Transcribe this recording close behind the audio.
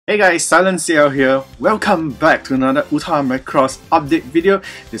Hey guys, SilentCiel here. Welcome back to another歌マクロス update video.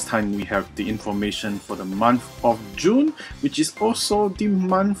 This time we have the information for the month of June, which is also the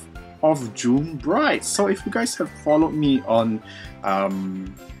month of June Bright. So if you guys have followed me on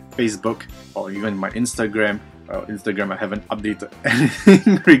Facebook or even my Instagram, I haven't updated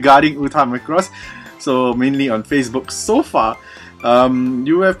anything regarding歌マクロス. So mainly on Facebook so far.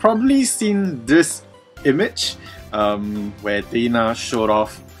 You have probably seen this image where Dana showed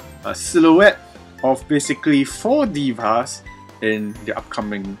off a silhouette of basically 4 divas in the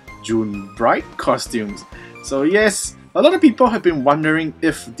upcoming June Bright costumes. So yes, a lot of people have been wondering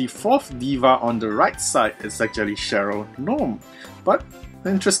if the 4th diva on the right side is actually Cheryl Gnome. But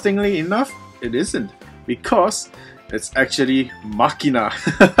interestingly enough, it isn't, because it's actually Machina.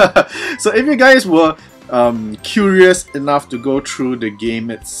 So if you guys were curious enough to go through the game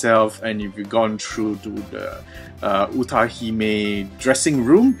itself, and if you've gone through to the Utahime dressing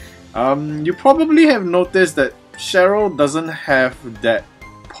room, you probably have noticed that Cheryl doesn't have that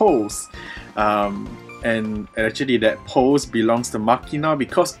pose, and actually that pose belongs to Machina,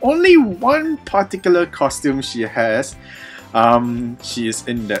 because only one particular costume she has, she is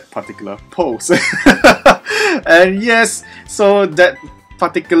in that particular pose. And yes, so that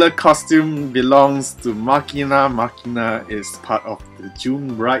particular costume belongs to Machina. Machina is part of the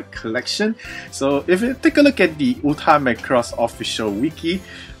June Bright collection. So if you take a look at the歌マクロスofficial wiki,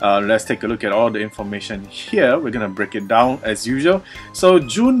 let's take a look at all the information here. We're gonna break it down as usual. So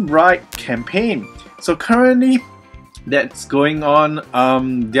June Bright campaign. So currently that's going on.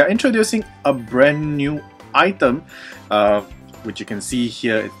 They're introducing a brand new item, which you can see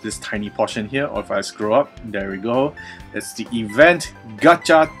here. It's this tiny portion here, or if I scroll up, there we go. It's the event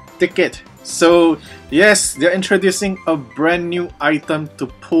gacha ticket. So yes, they're introducing a brand new item to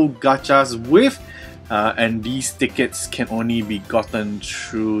pull gachas with, and these tickets can only be gotten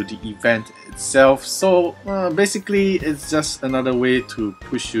through the event itself. So basically it's just another way to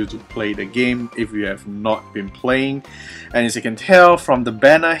push you to play the game if you have not been playing. And as you can tell from the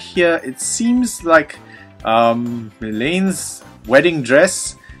banner here, it seems like Elaine's wedding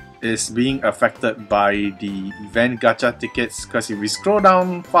dress is being affected by the event gacha tickets, because if we scroll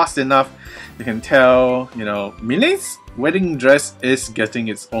down fast enough, you can tell, you know, Mileine's wedding dress is getting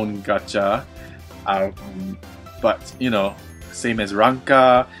its own gacha, but you know, same as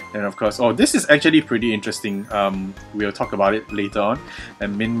Ranka, and of course, oh, this is actually pretty interesting. We'll talk about it later on.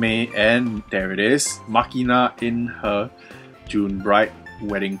 And Minmay, and there it is, Machina in her June Bright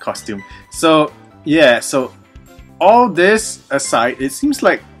wedding costume. So yeah, so all this aside, it seems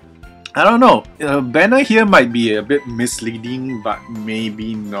like, I don't know, banner here might be a bit misleading, but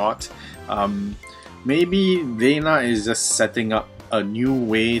maybe not. Maybe Dana is just setting up a new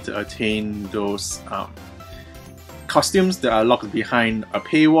way to attain those costumes that are locked behind a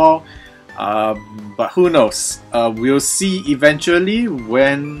paywall. But who knows? We'll see eventually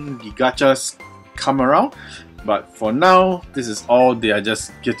when the gachas come around. But for now, this is all they are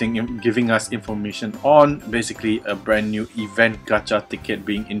just giving us information on. Basically, a brand new event gacha ticket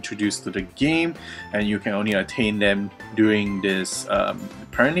being introduced to the game, and you can only attain them during this.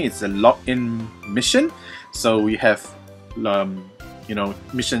 Apparently, it's a login mission. So we have, you know,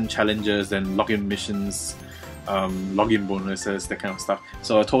 mission challenges and login missions, login bonuses, that kind of stuff.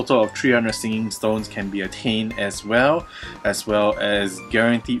 So a total of 300 singing stones can be attained, as well as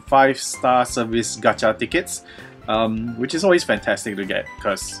guaranteed 5-star service gacha tickets, which is always fantastic to get,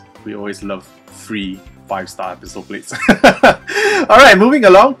 because we always love free 5-star episode plates. Alright, moving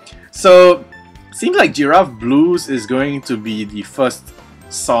along. So seems like Giraffe Blues is going to be the first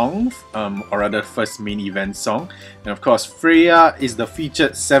song, or rather first main event song, and of course Freya is the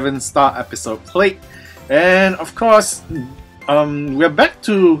featured 7-star episode plate. And of course, we're back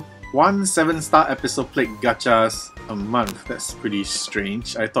to 1 7-star episode plate gachas a month. That's pretty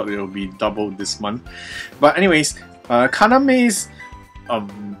strange. I thought it would be double this month. But anyways, Kaname's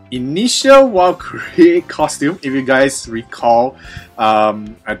initial Valkyrie costume, if you guys recall,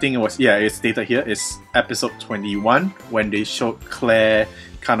 I think it was, yeah, it's stated here, it's episode 21, when they showed Claire,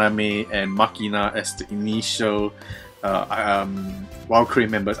 Kaname, and Machina as the initial Valkyrie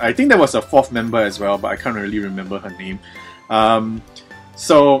members. I think there was a 4th member as well, but I can't really remember her name.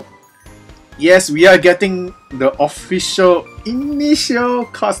 So yes, we are getting the official initial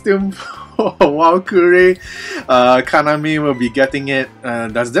costume for Valkyrie. Kaname will be getting it.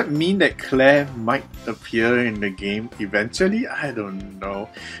 Does that mean that Claire might appear in the game eventually? I don't know.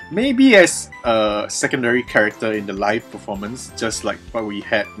 Maybe as a secondary character in the live performance, just like what we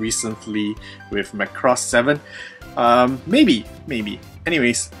had recently with Macross 7. Maybe.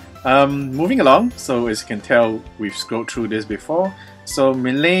 Anyways, moving along. So as you can tell, we've scrolled through this before. So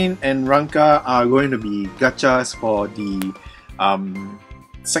Milane and Ranka are going to be gachas for the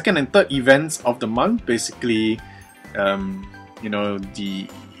second and third events of the month. Basically, you know, the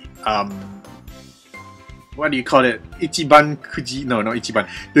what do you call it? Ichiban Kuji? No, not Ichiban.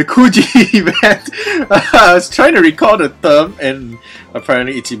 The Kuji event. I was trying to recall the term, and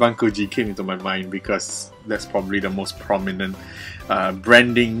apparently Ichiban Kuji came into my mind because that's probably the most prominent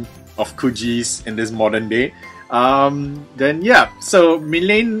branding of Kujis in this modern day. Then yeah, so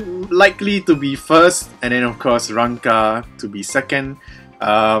Milane likely to be first, and then of course Ranka to be second.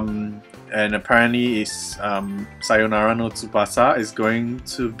 And apparently is Sayonara no Tsubasa is going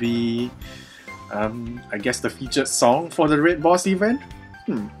to be I guess the featured song for the Raid Boss event.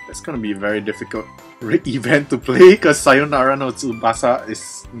 That's gonna be a very difficult raid event to play because Sayonara no Tsubasa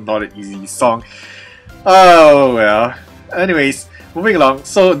is not an easy song. Oh well. Anyways, moving along.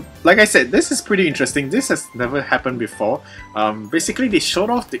 So like I said, this is pretty interesting. This has never happened before. Basically they showed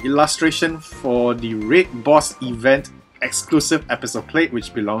off the illustration for the Raid Boss event exclusive episode plate,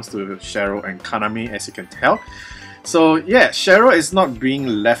 which belongs to Cheryl and Kaname, as you can tell. So yeah, Cheryl is not being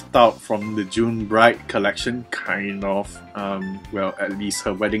left out from the June Bride collection, kind of. Well, at least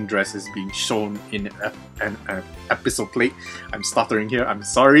her wedding dress is being shown in an episode plate. I'm stuttering here, I'm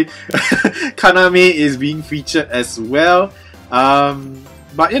sorry. Kaname is being featured as well.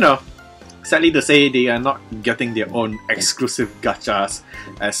 But you know, sadly to say, they are not getting their own exclusive gachas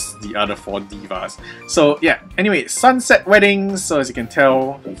as the other 4 divas. So yeah, anyway, Sunset Wedding. So as you can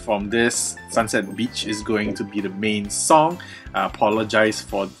tell from this, Sunset Beach is going to be the main song. I apologize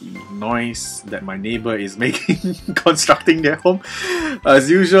for the noise that my neighbor is making constructing their home. As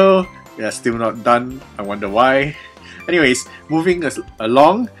usual, they are still not done. I wonder why. Anyways, moving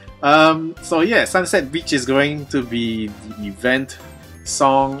along. So yeah, Sunset Beach is going to be the event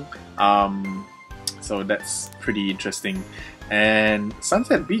song. So that's pretty interesting. And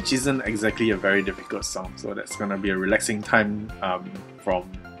Sunset Beach isn't exactly a very difficult song, so that's gonna be a relaxing time from,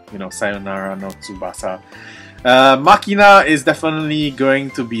 you know, Sayonara no Tsubasa. Makina is definitely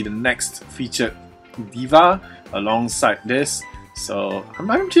going to be the next featured diva alongside this, so I'm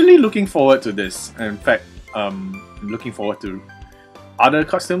actually looking forward to this. In fact, I'm looking forward to other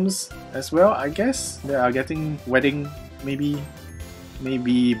costumes as well. I guess they are getting wedding, maybe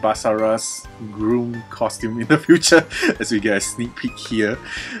Basara's groom costume in the future, as we get a sneak peek here.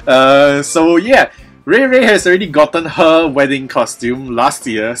 So yeah, Ray Ray has already gotten her wedding costume last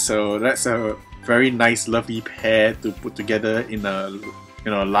year, so that's a very nice lovely pair to put together in a, you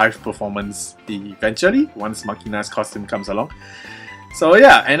know, live performance eventually once Makina's costume comes along. So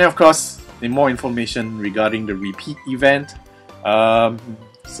yeah, and of course more information regarding the repeat event.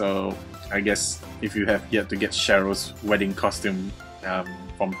 So I guess if you have yet to get Cheryl's wedding costume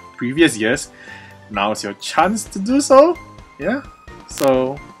from previous years, now's your chance to do so. Yeah,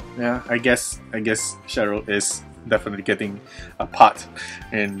 so yeah, I guess Cheryl is definitely getting a part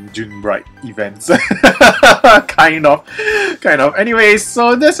in June Bride events. kind of. Anyways,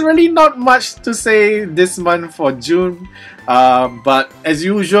 so there's really not much to say this month for June, but as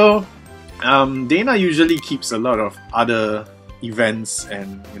usual, Dana usually keeps a lot of other events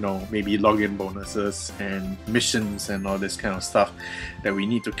and, you know, maybe login bonuses and missions and all this kind of stuff that we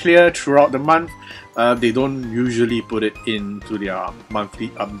need to clear throughout the month. They don't usually put it into their monthly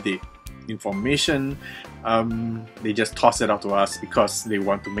update information. They just toss it out to us because they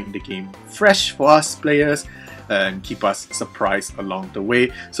want to make the game fresh for us players and keep us surprised along the way.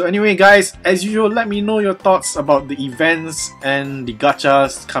 So anyway guys, as usual, let me know your thoughts about the events and the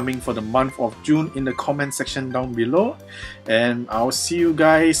gachas coming for the month of June in the comment section down below, and I'll see you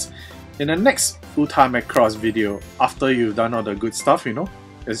guys in the next Uta Macross video after you've done all the good stuff, you know.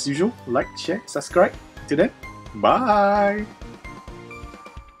 As usual, like, share, subscribe. Till then, bye!